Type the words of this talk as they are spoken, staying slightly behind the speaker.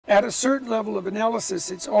at a certain level of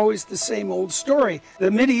analysis, it's always the same old story.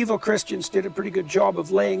 The medieval Christians did a pretty good job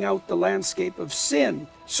of laying out the landscape of sin.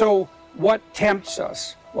 So what tempts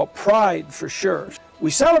us? Well, pride for sure. We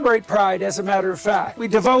celebrate pride, as a matter of fact. We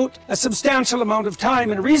devote a substantial amount of time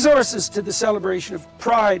and resources to the celebration of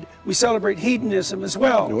pride. We celebrate hedonism as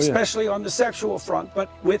well, especially on the sexual front, but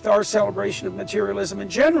with our celebration of materialism in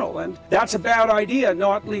general. And that's a bad idea,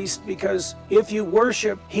 not least because if you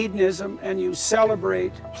worship hedonism and you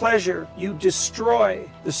celebrate pleasure, you destroy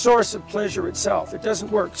the source of pleasure itself. It doesn't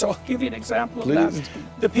work. So I'll give you an example of that.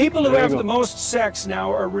 The people who have the most sex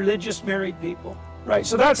now are religious married people. Right,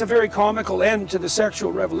 so that's a very comical end to the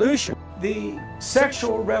sexual revolution. The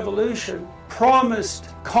sexual revolution promised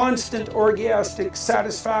constant orgastic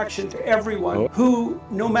satisfaction to everyone, who,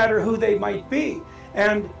 no matter who they might be.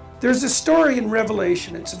 And there's a story in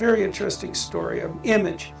Revelation, it's a very interesting story, an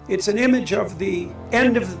image. It's an image of the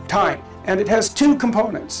end of time, and it has two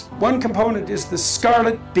components. One component is the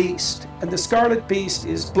scarlet beast, and the scarlet beast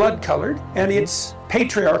is blood-colored, and it's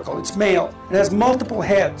patriarchal, it's male. It has multiple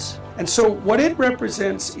heads. And so what it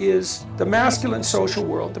represents is the masculine social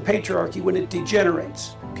world, the patriarchy, when it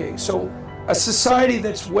degenerates. Okay, so a society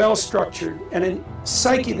that's well structured and a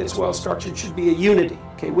psyche that's well structured should be a unity.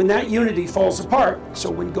 Okay, when that unity falls apart, so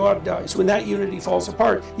when God dies, when that unity falls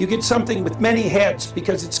apart, you get something with many heads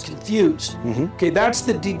because it's confused. Okay, that's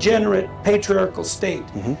the degenerate patriarchal state.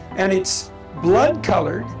 And it's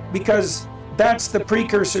blood-colored because that's the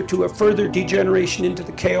precursor to a further degeneration into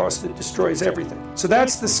the chaos that destroys everything. So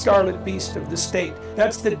that's the scarlet beast of the state.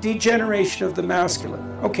 That's the degeneration of the masculine.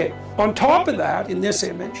 Okay, on top of that, in this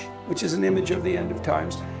image, which is an image of the end of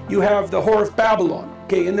times, you have the whore of Babylon.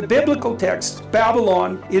 Okay, in the biblical text,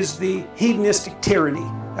 Babylon is the hedonistic tyranny.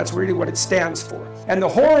 That's really what it stands for. And the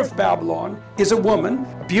whore of Babylon is a woman,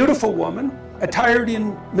 a beautiful woman, attired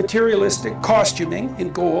in materialistic costuming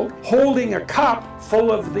in gold, holding a cup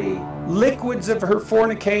full of the liquids of her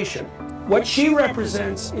fornication. What she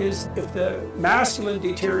represents is if the masculine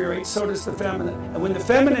deteriorates, so does the feminine. And when the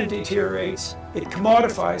feminine deteriorates, it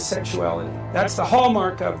commodifies sexuality. That's the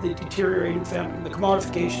hallmark of the deteriorating feminine, the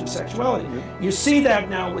commodification of sexuality. You see that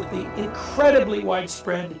now with the incredibly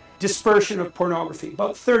widespread dispersion of pornography,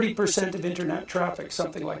 about 30% of internet traffic,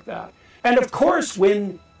 something like that. And of course,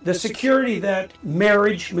 when the security that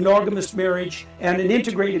marriage, monogamous marriage, and an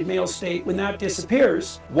integrated male state, when that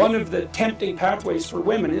disappears, one of the tempting pathways for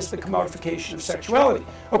women is the commodification of sexuality.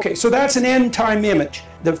 Okay, so that's an end time image.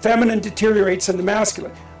 The feminine deteriorates in the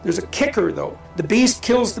masculine. There's a kicker though. The beast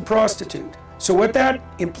kills the prostitute. So what that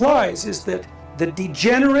implies is that the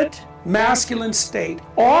degenerate masculine state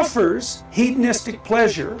offers hedonistic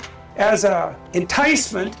pleasure as an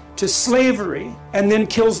enticement to slavery and then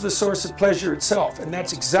kills the source of pleasure itself. And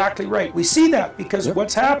that's exactly right. We see that because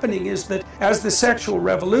what's happening is that as the sexual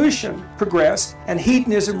revolution progressed and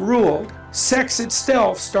hedonism ruled, sex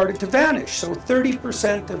itself started to vanish. So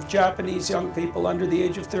 30% of Japanese young people under the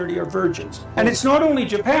age of 30 are virgins. And it's not only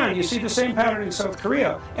Japan, you see the same pattern in South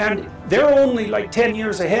Korea. And they're only like 10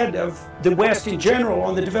 years ahead of the West in general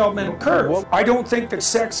on the developmental curve. I don't think that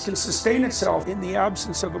sex can sustain itself in the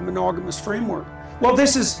absence of a monogamous framework. Well,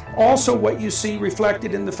 this is also what you see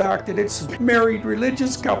reflected in the fact that it's married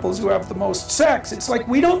religious couples who have the most sex. It's like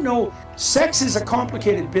we don't know. Sex is a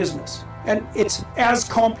complicated business. And it's as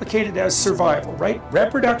complicated as survival, right?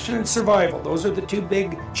 Reproduction and survival, those are the two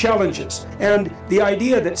big challenges. And the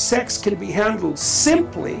idea that sex can be handled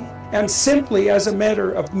simply as a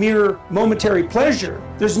matter of mere momentary pleasure,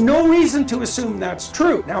 there's no reason to assume that's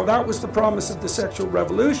true. Now, that was the promise of the sexual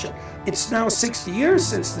revolution. It's now 60 years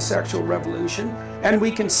since the sexual revolution, and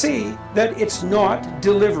we can see that it's not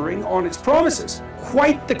delivering on its promises.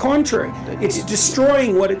 Quite the contrary. It's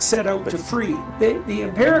destroying what it set out to free. The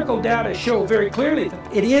empirical data show very clearly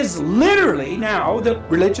that it is literally now that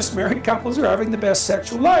religious married couples are having the best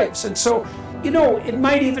sexual lives. And so, you know, it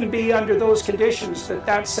might even be under those conditions that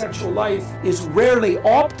that sexual life is rarely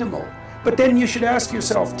optimal. But then you should ask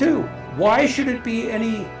yourself too, why should it be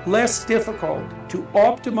any less difficult to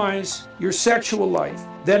optimize your sexual life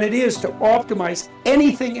than it is to optimize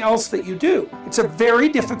anything else that you do? It's a very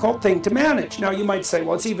difficult thing to manage. Now you might say,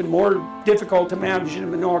 well, it's even more difficult to manage in a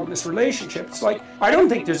monogamous relationship. It's like, I don't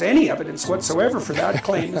think there's any evidence whatsoever for that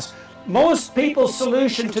claim. Most people's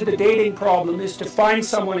solution to the dating problem is to find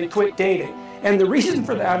someone and quit dating. And the reason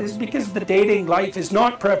for that is because the dating life is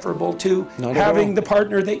not preferable to having the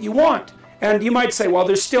partner that you want. And you might say, well,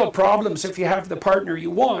 there's still problems if you have the partner you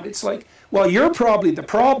want. It's like, well, you're probably the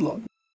problem.